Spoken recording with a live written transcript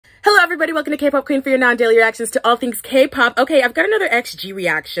Hello everybody, welcome to K-Pop Queen for your non-daily reactions to all things K-pop. Okay, I've got another XG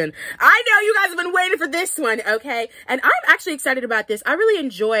reaction. I know you guys have been waiting for this one, okay? And I'm actually excited about this. I really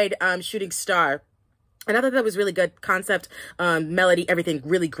enjoyed Shooting Star. And I thought that was really good concept, melody, everything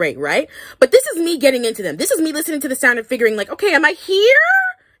really great, right? But this is me getting into them. This is me listening to the sound and figuring like, okay, am I here?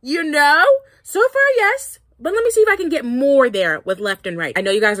 You know? So far, yes. But let me see if I can get more there with Left and Right. I know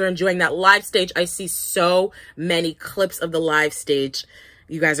you guys are enjoying that live stage. I see so many clips of the live stage.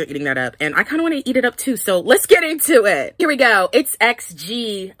 You guys are eating that up, and I kind of want to eat it up too, so let's get into it. Here we go. It's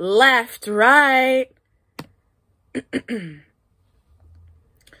XG, Left, Right.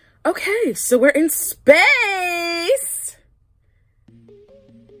 Okay, so we're in space.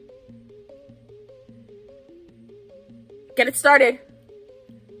 Get it started.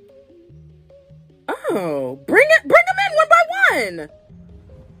 Oh, bring them in one by one.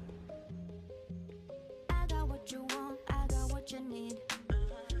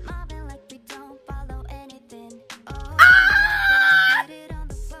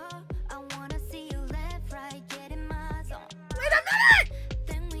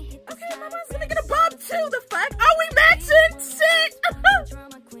 The fuck? Are we matching? Shit!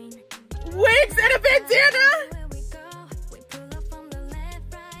 Wigs and a bandana?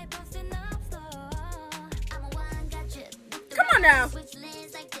 Come on now.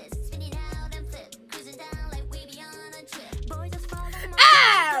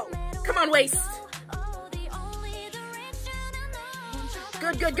 Ow! Come on, waist.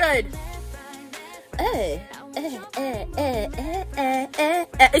 Good, good, good. Hey.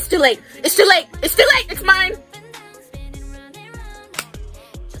 It's too late. It's too late. It's too late. It's mine.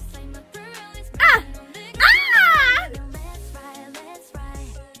 Ah! Ah!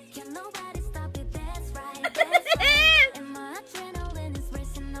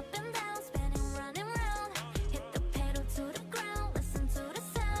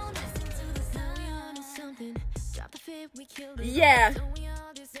 Yeah.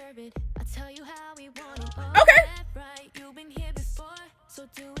 Okay.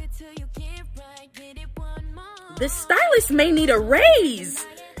 The stylist may need a raise.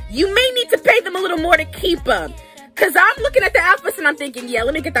 You may need to pay them a little more to keep them. Because I'm looking at the outfits and I'm thinking, yeah,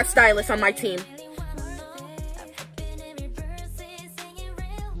 let me get that stylist on my team.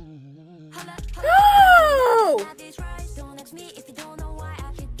 Oh!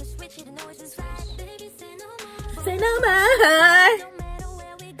 Say no more.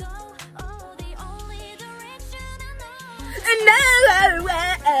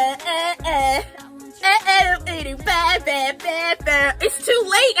 It's too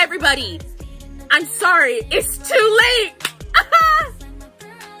late, everybody. I'm sorry. It's too late.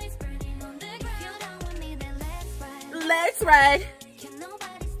 Let's ride.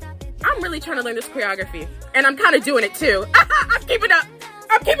 I'm really trying to learn this choreography. And I'm kind of doing it too. I'm keeping up.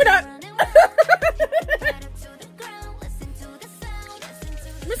 I'm keeping up.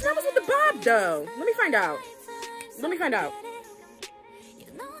 Miss Mama's with the bob, though. Let me find out. Let me find out.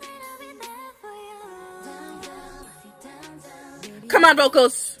 Come on,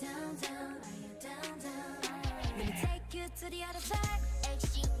 vocals.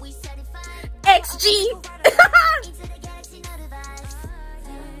 XG.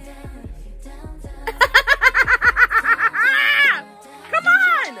 Come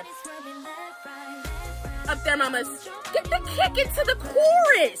on. Up there, mamas. Get the kick into the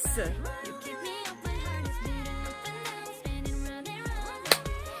chorus.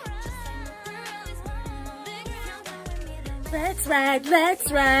 Let's ride,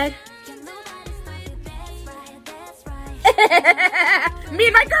 let's ride. Me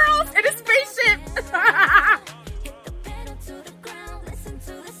and my girls in a spaceship.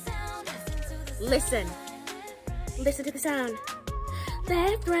 Listen. Listen to the sound.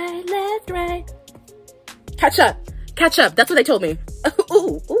 Left, right, left, right. Catch up. Catch up. That's what they told me.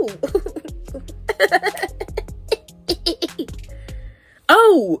 Ooh, ooh.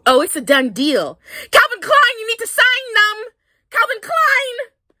 Oh, it's a done deal. Calvin Klein, you need to sign them. Calvin Klein!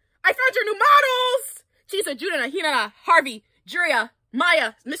 I found your new models! Chisa, Judana, Hinana, Harvey, Juria,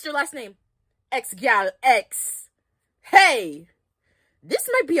 Maya, Mr. Last Name, X-Gal, X. Hey! This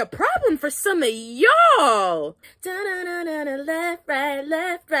might be a problem for some of y'all! Da-na-na-na-na, left, right,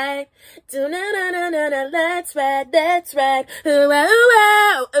 left, right. Da-na-na-na-na, let's ride, let's ride.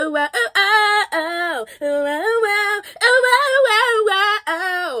 Ooh-oh-oh, ooh-oh-oh, ooh-oh-oh,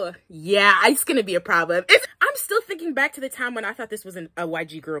 ooh-oh-oh. Yeah, it's gonna be a problem. I'm still thinking back to the time when I thought this was a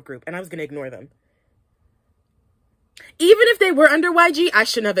YG girl group and I was gonna ignore them. Even if they were under YG, I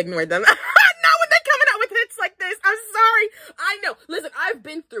shouldn't have ignored them. Not when they're coming out with hits like this. I'm sorry. I know. Listen, I've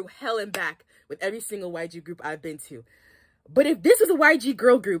been through hell and back with every single YG group I've been to. But if this was a YG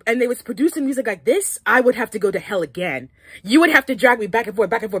girl group and they was producing music like this, I would have to go to hell again. You would have to drag me back and forth,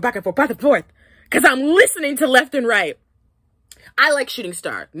 back and forth, back and forth, back and forth. Because I'm listening to Left and Right. I like Shooting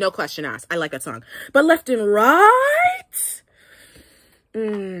Star. No question asked. I like that song. But Left and Right?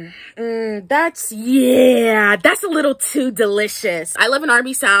 That's a little too delicious. I love an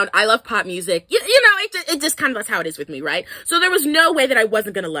R&B sound. I love pop music. You know, it just kind of, that's how it is with me, right? So there was no way that I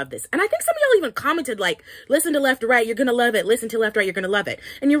wasn't going to love this. And I think some of y'all even commented like, listen to Left or Right, you're going to love it. Listen to Left or Right, you're going to love it.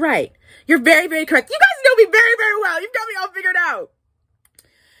 And you're right. You're very, very correct. You guys know me very, very well. You've got me all figured out.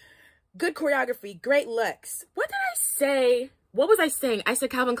 Good choreography, great looks. What did I say? What was I saying? I said,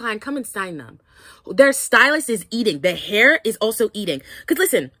 Calvin Klein, come and sign them. Their stylist is eating. The hair is also eating. Because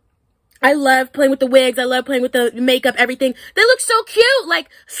listen, I love playing with the wigs. I love playing with the makeup, everything. They look so cute. Like,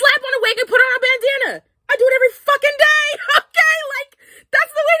 slap on a wig and put on a bandana. I do it every fucking day. Okay? Like,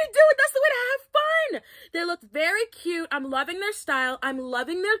 that's the way to do it. That's the way to have fun. They look very cute. I'm loving their style. I'm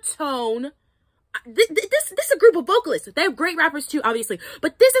loving their tone. This is a group of vocalists. They have great rappers too, obviously,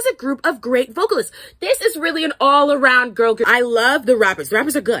 but this is a group of great vocalists. This is really an all-around girl group. I love the rappers. The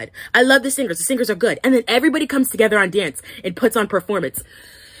rappers are good. I love the singers. The singers are good. And then everybody comes together on dance and puts on performance.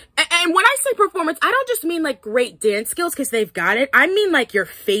 And when I say performance, I don't just mean like great dance skills because they've got it. I mean like your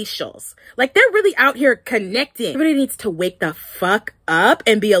facials. Like they're really out here connecting. Everybody needs to wake the fuck up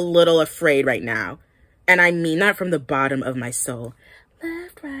and be a little afraid right now. And I mean that from the bottom of my soul.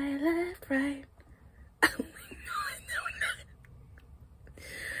 Left, right, left, right. Oh my God, no.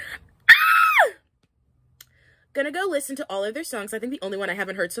 Ah! Gonna go listen to all of their songs. I think the only one I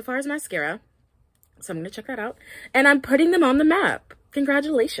haven't heard so far is Mascara. So I'm gonna check that out. And I'm putting them on the map.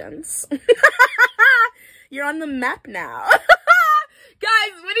 Congratulations. You're on the map now.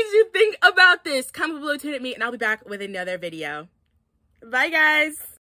 Guys, what did you think about this? Comment below, tune at me, and I'll be back with another video. Bye, guys.